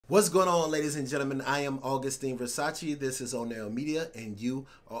What's going on, ladies and gentlemen? I am Augustine Versace. This is Onell Media, and you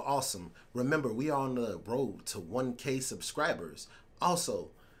are awesome. Remember, we are on the road to 1K subscribers. Also,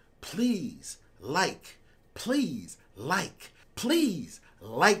 please like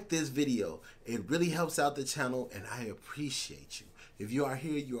this video. It really helps out the channel, and I appreciate you. If you are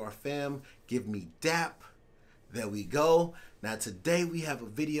here, you are fam, give me dap. There we go. Now, today we have a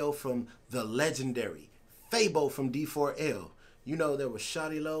video from the legendary Fabo from D4L. You know, there was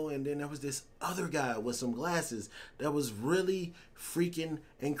Shawty Low, and then there was this other guy with some glasses that was really freaking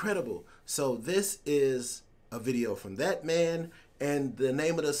incredible. So this is a video from that man, and the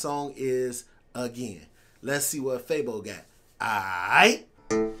name of the song is Again. Let's see what Fabo got. Alright.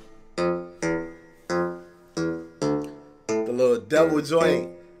 The little double joint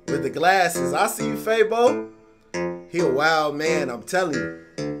with the glasses. I see you, Fabo. He a wild man, I'm telling you.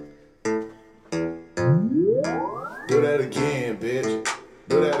 Do that again, bitch.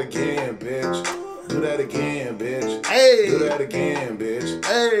 Do that again, bitch. Do that again, bitch. Hey. Do that again, bitch.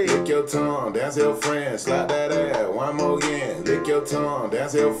 Hey. Lick your tongue, dance your friend, slap that ass. One more again. Lick your tongue,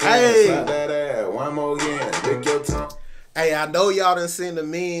 dance your friend, Hey. slap that ass. One more again. Lick your tongue. Hey, I know y'all done seen the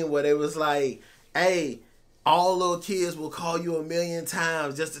meme where it was like, hey, all little kids will call you a million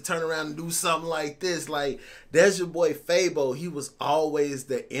times just to turn around and do something like this. Like, there's your boy Fabo. He was always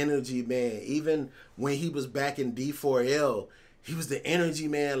the energy man. Even when he was back in D4L, he was the energy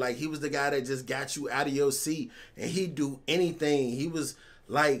man. Like, he was the guy that just got you out of your seat, and he'd do anything. He was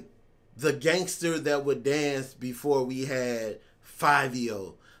like the gangster that would dance before we had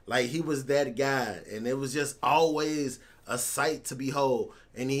 5-Yo. Like, he was that guy, and it was just always a sight to behold.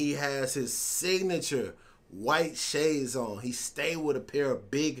 And he has his signature white shades on. He stayed with a pair of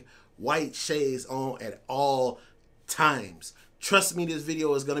big white shades on at all times. Trust me, this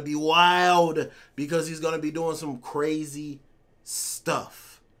video is going to be wild because he's going to be doing some crazy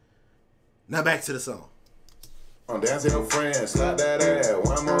stuff. Now back to the song. Dance your friend, slap that ass.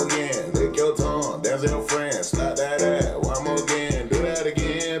 One more again. Lick your tongue, dance your friend, slap that ass. One more again. Do that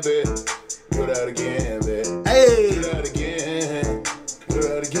again, bitch. Do that again, bitch. Hey. Do that again. Do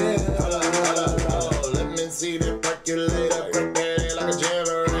that again. See the percolator, prepare like a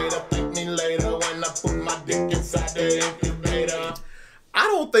generator. Thank me later when I put my dick inside the incubator. I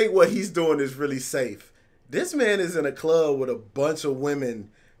don't think what he's doing is really safe. This man is in a club with a bunch of women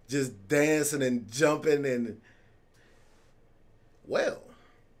just dancing and jumping and... Well,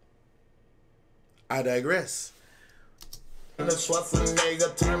 I digress. The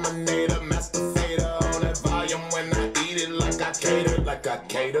Schwarzenegger, Terminator, Master Fader on that volume when I eat it like I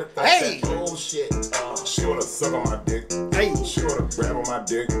cater, Hey! Said, oh shit, she wanna suck on my dick. Hey! She wanna grab on my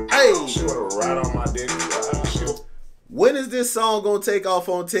dick. Hey! She wanna ride on my dick. When is this song gonna take off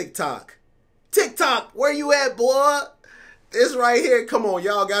on TikTok? TikTok, where you at, boy? This right here, come on,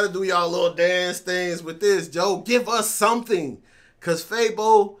 y'all gotta do y'all little dance things with this, Joe. Give us something, cause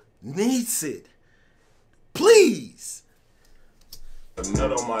Fabo needs it. Please. A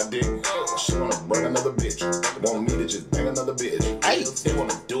nut on my dick. She wanna bring another bitch. Want me to just bang another bitch. Hey. They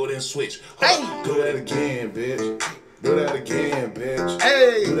wanna do it and switch. Hey. Do that again, bitch. Do that again, bitch.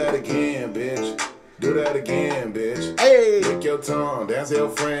 Hey. Do that again, bitch. Do that again, bitch. Hey. Lick your tongue, dance your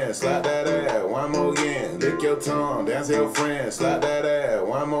friend, slap that ass. One more again. Lick your tongue, dance your friend, slap that ass.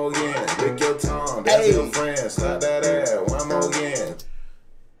 One more again. Lick your tongue, dance Hey. your friend, slap that ass. One more again.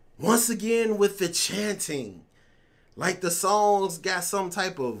 Once again with the chanting. Like the song's got some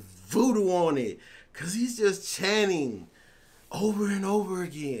type of voodoo on it. Because he's just chanting over and over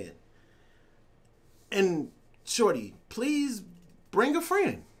again. And shorty, please bring a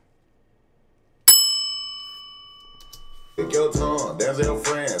friend. Lick your tongue, dance your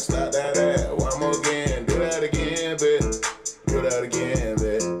friend, slap that ass. One more again, do that again, bitch. Do that again,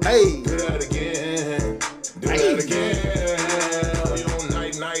 bitch. Hey. Do that again. Do Hey. that again. You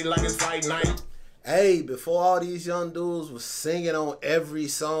on night like it's fight night. Hey, before all these young dudes was singing on every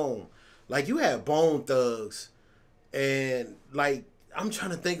song, like you had Bone Thugs, and like I'm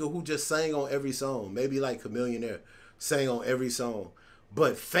trying to think of who just sang on every song. Maybe like Chameleonaire sang on every song,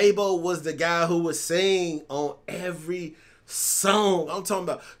 but Fabo was the guy who would sing on every song. I'm talking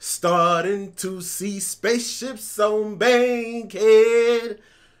about starting to see spaceships on Bankhead.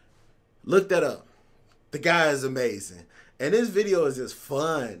 Look that up. The guy is amazing. And this video is just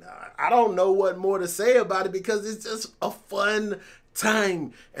fun. I don't know what more to say about it because it's just a fun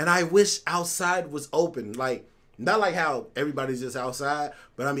time. And I wish outside was open. Like, not like how everybody's just outside,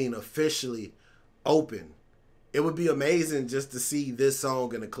 but I mean officially open. It would be amazing just to see this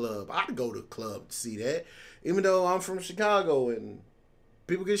song in a club. I'd go to a club to see that. Even though I'm from Chicago and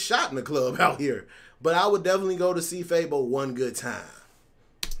people get shot in the club out here. But I would definitely go to see Fabo one good time.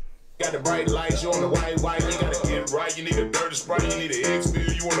 Got the bright lights, you on the white, you gotta get right, you need a dirty sprite, you need an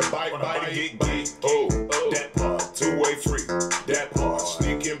X-Bill, you wanna bite, get, oh, that part, two-way free, that part,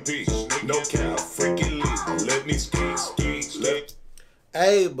 sneak and peek, no cap, freaking leave, let me ski,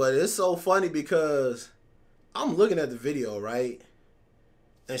 Hey, but it's so funny because I'm looking at the video, right?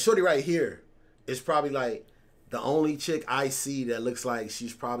 And shorty right here is probably like the only chick I see that looks like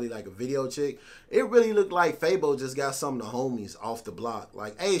she's probably like a video chick. It really looked like Fabo just got some of the homies off the block.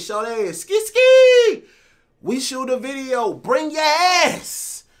 Like, hey, shorty, ski, we shoot a video. Bring your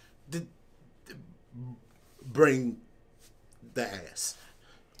ass. Bring the ass.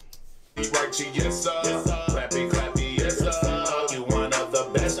 Right to yes, sir. Clappy, yes, sir. You one of the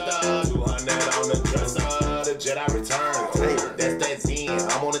best, 200 on the dresser. The Jedi return. That's that 10.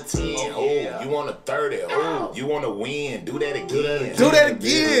 I'm on a 10. Oh, you on a 30. Oh, you want to win. Do that again. Do that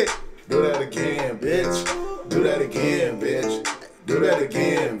again. Do that again, bitch. Do that again, bitch. Do that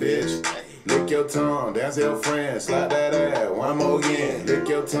again, bitch. Lick your tongue, dance your friend, slap that ass, one more again. Lick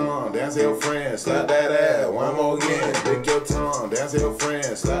your tongue, dance your friend, slap that ass, one more again. Lick your tongue, dance your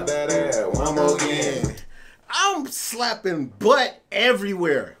friend, slap that ass, one more again. I'm slapping butt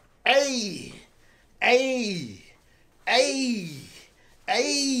everywhere. Ayy.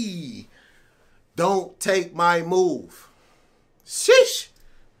 Don't take my move. Shish.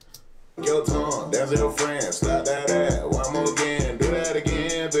 Lick your tongue, dance your friend, slap that ass, one more again. Do that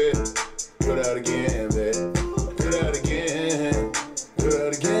again, bitch. Do that again, bitch. Do that again. Do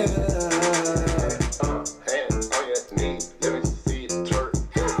that again. Hand on your knee, let me see the twerk.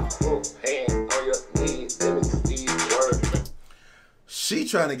 Hand on your knee, let me see the twerk. She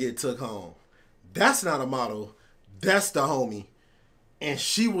trying to get took home. That's not a model. That's the homie. And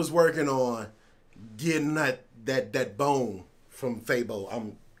she was working on getting that bone from Fabo,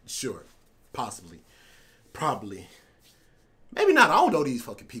 I'm sure. Possibly. Probably. Maybe not. I don't know these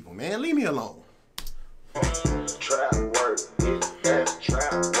fucking people, man. Leave me alone. Trap work, that's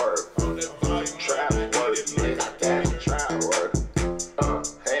trap work. Trap work, that's trap work.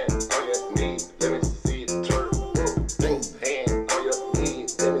 Hand on your knee, let me see the twerk. Hand on your knee,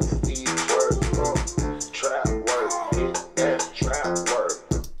 let me see the twerk. Trap work, that's trap work.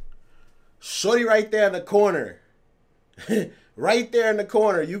 Shorty right there in the corner. Right there in the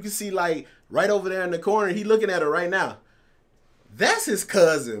corner. You can see like right over there in the corner. He looking at her right now. That's his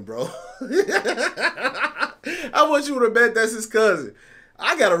cousin, bro. I want you to bet that's his cousin.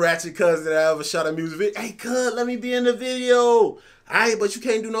 I got a ratchet cousin that I ever shot a music video. Hey, cuz, let me be in the video. All right, but you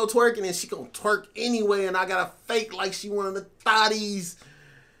can't do no twerking. And she gonna twerk anyway, and I gotta fake like she one of the thotties.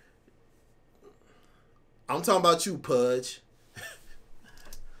 I'm talking about you, Pudge.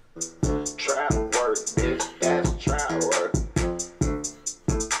 Trap work, bitch, that's trap work.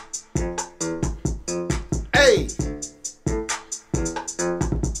 Hey.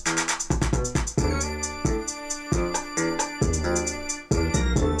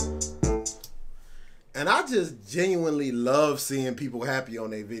 And I just genuinely love seeing people happy on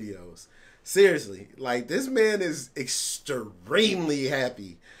their videos. Seriously, like this man is extremely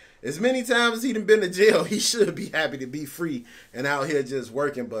happy. As many times as he done been to jail, he should be happy to be free and out here just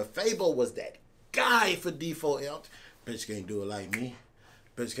working. But Fabo was that guy for default. Bitch can't do it like me.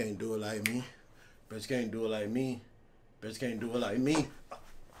 Bitch can't do it like me. Bitch can't do it like me. Bitch can't do it like me.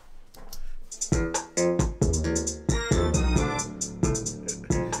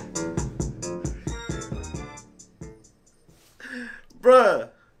 Bruh,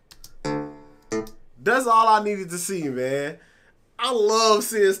 that's all I needed to see, man. I love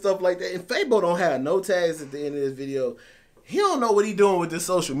seeing stuff like that. And Fabo don't have no tags at the end of this video. He don't know what he doing with this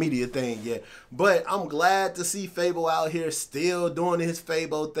social media thing yet. But I'm glad to see Fabo out here still doing his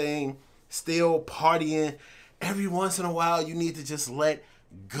Fabo thing, still partying. Every once in a while, you need to just let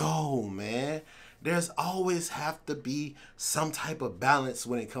go, man. There's always have to be some type of balance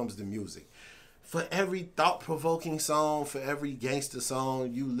when it comes to music. For every thought-provoking song, for every gangster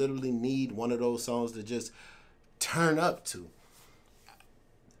song, you literally need one of those songs to just turn up to.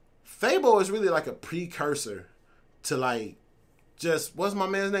 Fabo is really like a precursor to like, just, what's my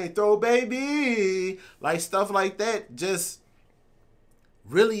man's name? Throw Baby. Like stuff like that. Just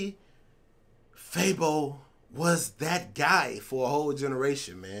really, Fabo was that guy for a whole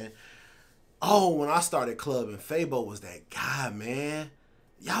generation, man. Oh, when I started clubbing, Fabo was that guy, man.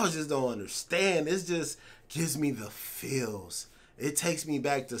 Y'all just don't understand. It just gives me the feels. It takes me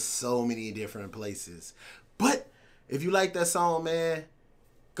back to so many different places. But if you like that song, man,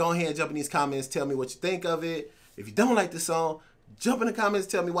 go ahead and jump in these comments. Tell me what you think of it. If you don't like the song, jump in the comments.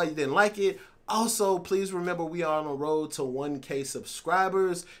 Tell me why you didn't like it. Also, please remember we are on the road to 1K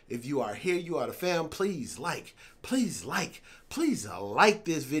subscribers. If you are here, you are the fam. Please like this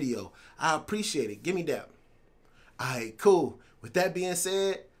video. I appreciate it. Give me that. All right, cool. With that being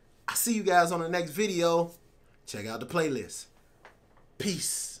said, I'll see you guys on the next video. Check out the playlist.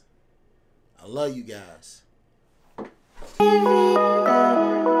 Peace. I love you guys.